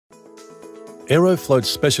Aerofloat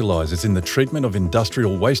specialises in the treatment of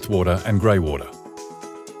industrial wastewater and greywater.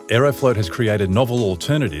 Aerofloat has created novel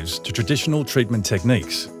alternatives to traditional treatment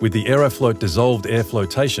techniques with the Aerofloat Dissolved Air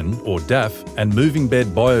Flotation, or DAF, and Moving Bed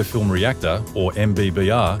Biofilm Reactor, or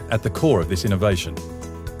MBBR, at the core of this innovation.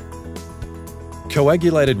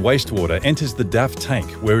 Coagulated wastewater enters the DAF tank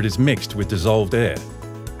where it is mixed with dissolved air.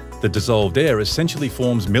 The dissolved air essentially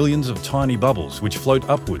forms millions of tiny bubbles which float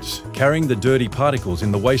upwards, carrying the dirty particles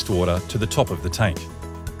in the wastewater to the top of the tank.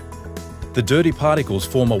 The dirty particles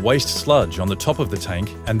form a waste sludge on the top of the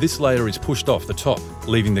tank, and this layer is pushed off the top,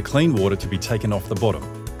 leaving the clean water to be taken off the bottom.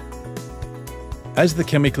 As the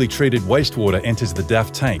chemically treated wastewater enters the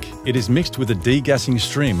DAF tank, it is mixed with a degassing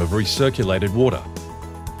stream of recirculated water.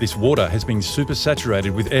 This water has been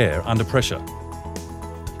supersaturated with air under pressure.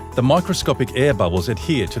 The microscopic air bubbles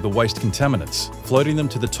adhere to the waste contaminants, floating them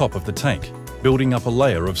to the top of the tank, building up a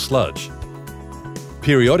layer of sludge.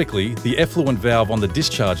 Periodically, the effluent valve on the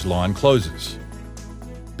discharge line closes.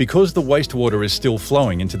 Because the wastewater is still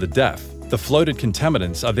flowing into the DAF, the floated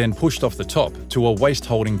contaminants are then pushed off the top to a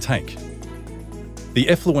waste-holding tank. The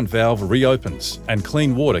effluent valve reopens, and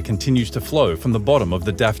clean water continues to flow from the bottom of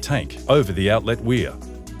the DAF tank over the outlet weir.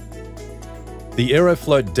 The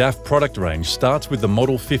Aerofloat DAF product range starts with the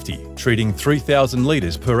Model 50, treating 3,000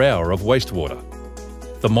 litres per hour of wastewater.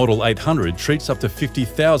 The Model 800 treats up to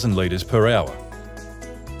 50,000 litres per hour.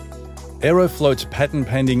 Aerofloat's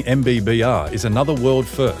patent-pending MBBR is another world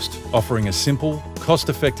first, offering a simple,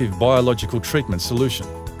 cost-effective biological treatment solution.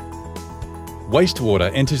 Wastewater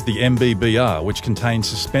enters the MBBR, which contains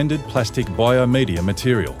suspended plastic biomedia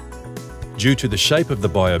material. Due to the shape of the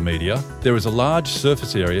biomedia, there is a large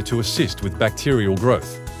surface area to assist with bacterial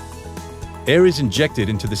growth. Air is injected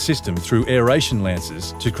into the system through aeration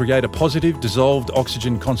lances to create a positive dissolved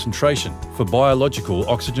oxygen concentration for biological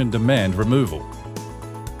oxygen demand removal.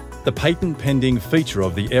 The patent-pending feature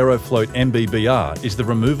of the Aerofloat MBBR is the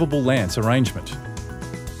removable lance arrangement.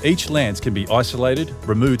 Each lance can be isolated,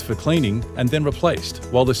 removed for cleaning, and then replaced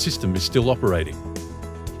while the system is still operating.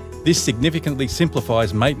 This significantly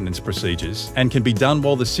simplifies maintenance procedures and can be done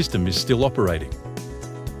while the system is still operating.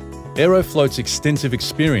 Aerofloat's extensive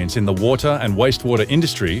experience in the water and wastewater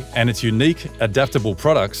industry and its unique, adaptable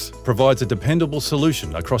products provides a dependable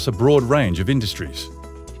solution across a broad range of industries.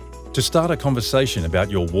 To start a conversation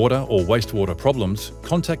about your water or wastewater problems,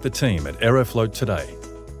 contact the team at Aerofloat today.